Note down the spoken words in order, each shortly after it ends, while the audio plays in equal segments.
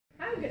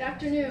Good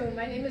afternoon.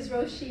 My name is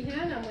M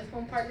Sheehan. I'm with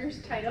Home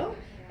Partners Title,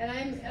 and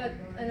I'm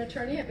an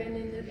attorney. I've been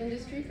in the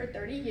industry for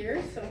 30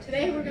 years. So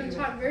today we're going to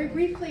talk very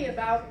briefly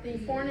about the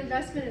Foreign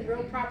Investment and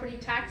Real Property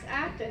Tax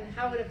Act and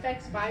how it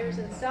affects buyers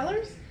and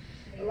sellers.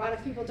 A lot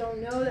of people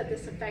don't know that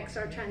this affects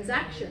our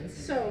transactions.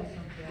 So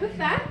with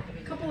that,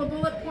 a couple of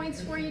bullet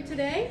points for you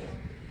today.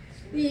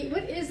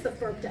 What is the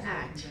FIRPTA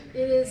Act?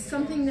 It is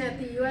something that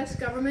the U.S.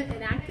 government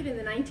enacted in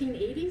the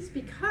 1980s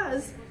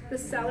because the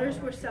sellers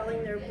were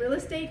selling their real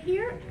estate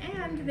here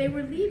and they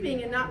were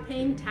leaving and not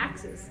paying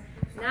taxes.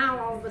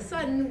 Now all of a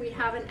sudden we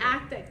have an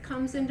act that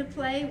comes into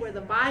play where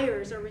the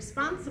buyers are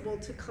responsible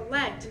to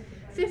collect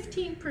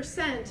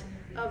 15%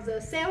 of the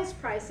sales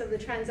price of the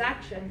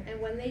transaction, and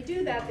when they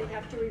do that they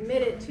have to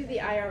remit it to the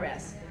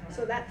IRS.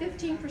 So that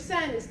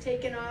 15% is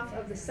taken off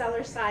of the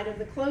seller side of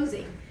the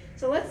closing.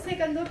 So let's take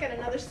a look at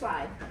another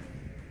slide.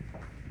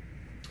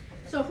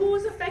 So who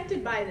is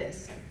affected by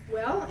this?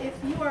 Well, if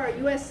you are a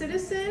U.S.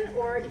 citizen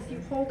or if you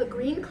hold a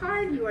green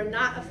card, you are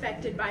not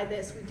affected by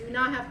this. We do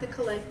not have to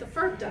collect the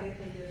FIRPTA.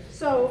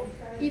 So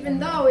even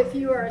though if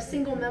you are a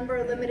single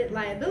member limited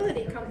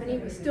liability company,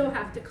 we still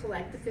have to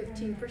collect the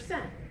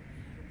 15%.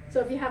 So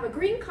if you have a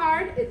green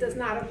card, it does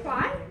not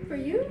apply for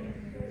you.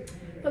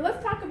 But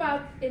let's talk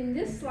about, in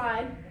this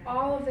slide,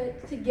 all of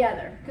it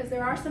together, because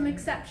there are some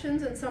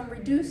exceptions and some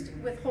reduced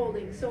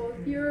withholding. So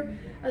if you're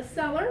a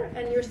seller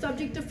and you're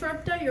subject to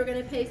FIRPTA, you're going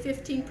to pay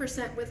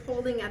 15%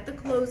 withholding at the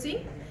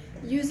closing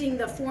using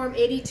the Form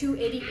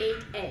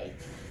 8288A.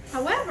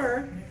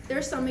 However,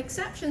 there's some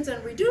exceptions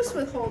and reduced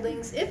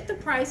withholdings if the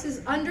price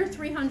is under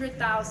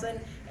 $300,000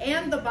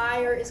 and the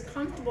buyer is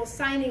comfortable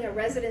signing a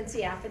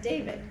residency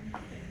affidavit.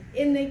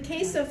 In the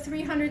case of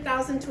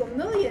 $300,000 to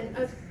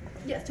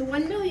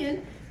 $1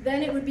 million,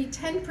 then it would be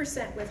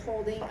 10%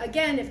 withholding,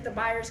 again, if the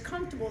buyer is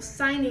comfortable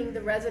signing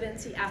the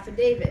residency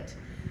affidavit.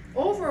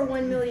 Over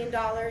 $1 million,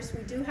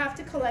 we do have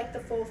to collect the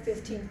full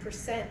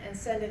 15% and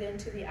send it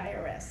into the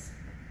IRS.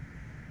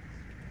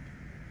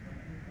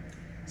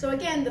 So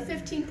again, the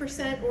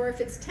 15%, or if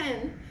it's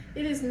 10,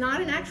 it is not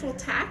an actual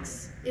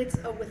tax, it's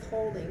a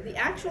withholding. The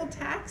actual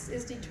tax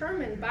is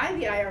determined by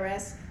the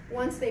IRS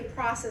once they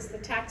process the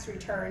tax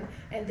return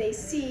and they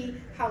see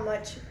how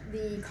much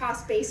the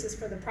cost basis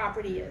for the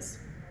property is.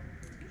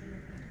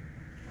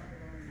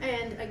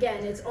 And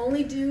again, it's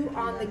only due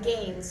on the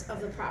gains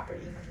of the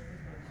property.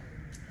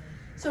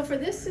 So for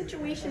this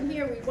situation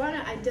here, we want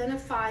to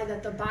identify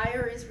that the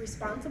buyer is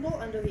responsible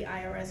under the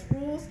IRS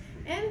rules,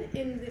 and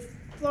in the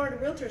Florida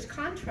Realtor's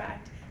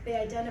contract, they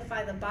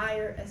identify the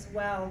buyer as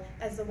well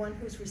as the one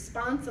who's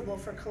responsible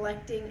for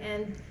collecting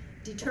and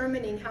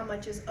determining how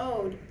much is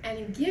owed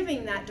and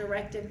giving that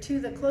directive to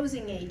the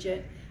closing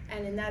agent,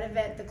 and in that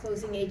event the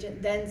closing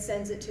agent then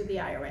sends it to the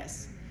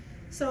IRS.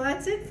 So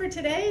that's it for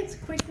today. It's a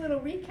quick little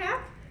recap.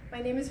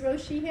 My name is M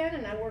Sheehan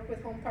and I work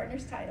with Home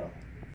Partners Title.